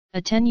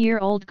A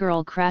 10-year-old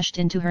girl crashed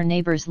into her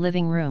neighbor's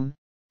living room,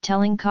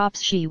 telling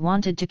cops she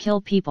wanted to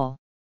kill people.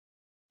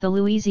 The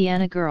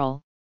Louisiana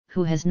girl,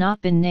 who has not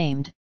been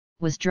named,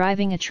 was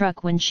driving a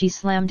truck when she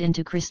slammed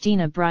into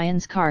Kristina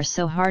Bryan's car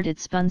so hard it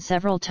spun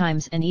several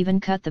times and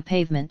even cut the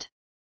pavement.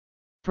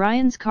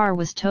 Bryan's car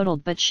was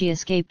totaled, but she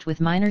escaped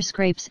with minor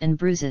scrapes and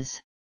bruises.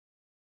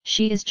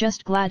 She is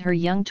just glad her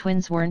young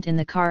twins weren't in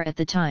the car at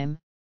the time,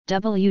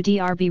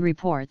 WDRB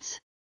reports.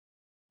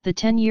 The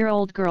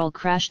 10-year-old girl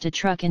crashed a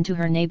truck into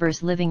her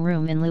neighbor's living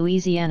room in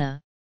Louisiana,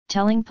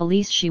 telling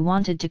police she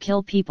wanted to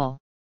kill people.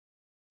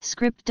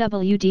 Script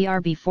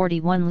WDRB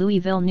 41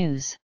 Louisville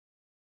News.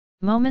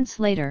 Moments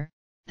later,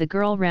 the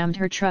girl rammed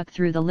her truck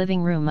through the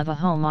living room of a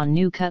home on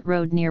New Cut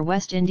Road near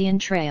West Indian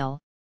Trail,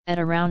 at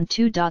around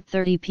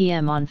 2:30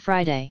 p.m. on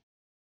Friday.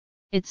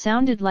 It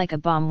sounded like a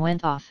bomb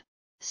went off,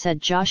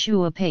 said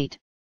Joshua Pate,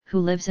 who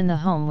lives in the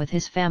home with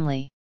his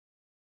family.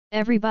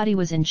 Everybody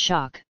was in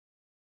shock.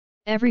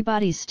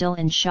 Everybody's still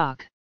in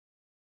shock.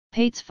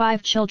 Pate's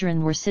 5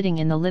 children were sitting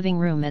in the living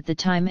room at the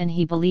time and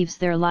he believes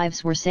their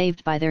lives were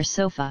saved by their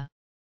sofa.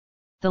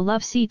 The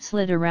love seat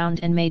slid around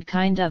and made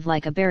kind of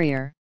like a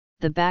barrier,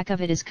 the back of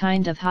it is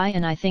kind of high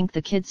and I think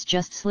the kids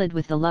just slid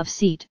with the love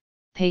seat,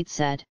 Pate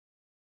said.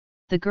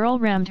 The girl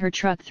rammed her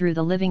truck through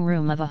the living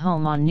room of a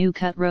home on New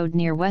Cut Road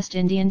near West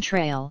Indian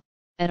Trail,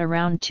 at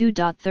around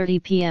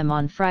 2:30 p.m.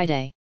 on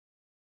Friday.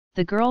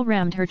 The girl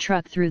rammed her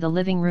truck through the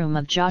living room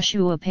of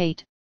Joshua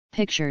Pate,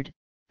 pictured,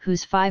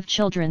 whose 5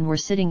 children were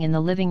sitting in the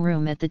living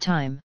room at the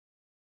time.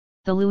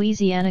 The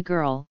Louisiana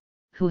girl,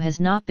 who has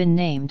not been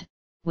named,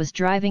 was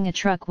driving a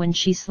truck when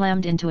she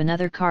slammed into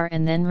another car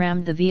and then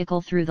rammed the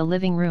vehicle through the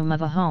living room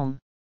of a home.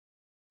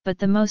 But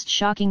the most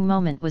shocking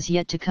moment was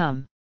yet to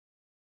come.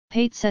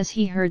 Pate says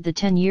he heard the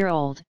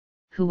 10-year-old,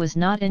 who was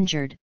not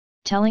injured,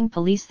 telling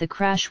police the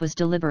crash was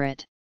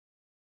deliberate.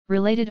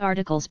 Related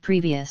articles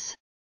previous.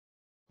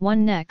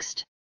 1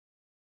 Next.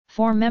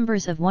 4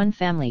 members of one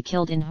family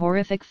killed in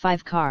horrific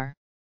 5-car.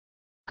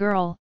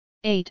 Girl,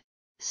 8,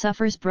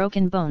 suffers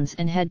broken bones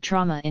and head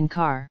trauma in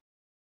car.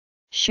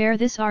 Share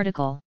this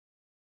article.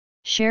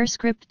 Share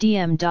script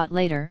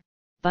dm.later,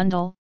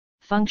 bundle,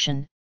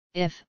 function,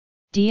 if,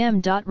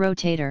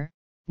 dm.rotator,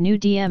 new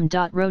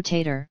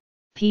dm.rotator,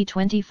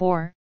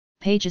 p24,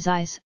 page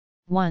size,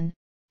 1,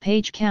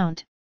 page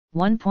count,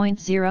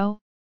 1.0,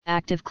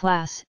 active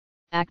class,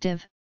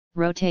 active,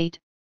 rotate,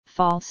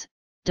 false,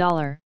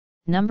 $,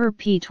 number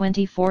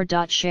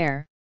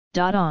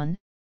p24.share.on,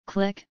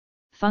 click,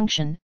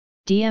 function,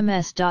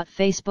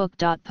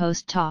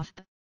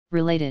 dms.facebook.post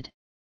related.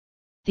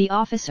 The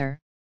officer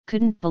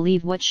couldn't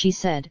believe what she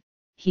said,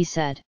 he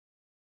said.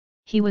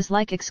 He was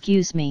like,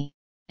 excuse me,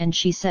 and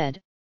she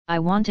said, I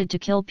wanted to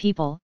kill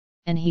people,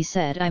 and he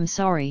said, I'm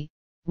sorry,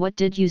 what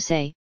did you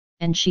say,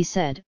 and she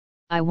said,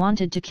 I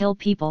wanted to kill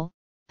people,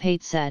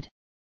 Pate said.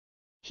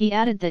 He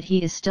added that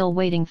he is still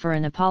waiting for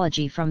an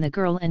apology from the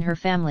girl and her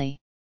family.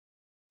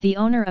 The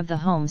owner of the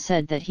home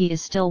said that he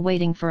is still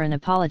waiting for an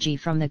apology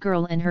from the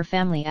girl and her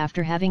family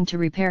after having to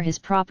repair his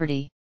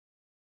property.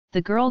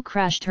 The girl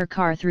crashed her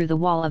car through the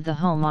wall of the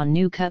home on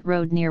New Cut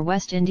Road near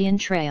West Indian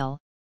Trail,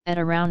 at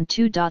around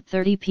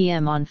 2:30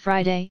 p.m. on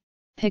Friday,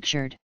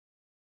 pictured.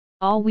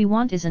 All we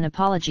want is an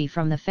apology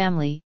from the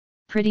family,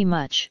 pretty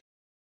much.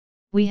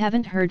 We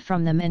haven't heard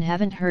from them and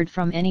haven't heard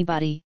from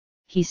anybody,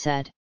 he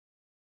said.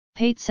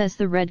 Pate says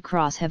the Red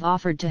Cross have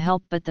offered to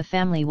help but the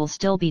family will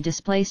still be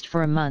displaced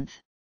for a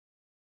month.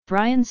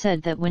 Bryan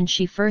said that when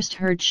she first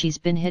heard she's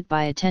been hit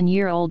by a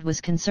 10-year-old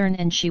was concerned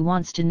and she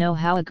wants to know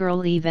how a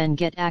girl even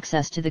get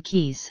access to the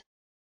keys.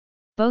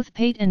 Both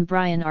Pate and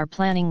Bryan are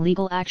planning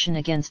legal action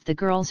against the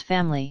girl's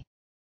family.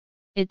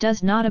 It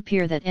does not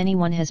appear that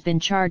anyone has been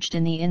charged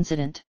in the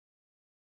incident.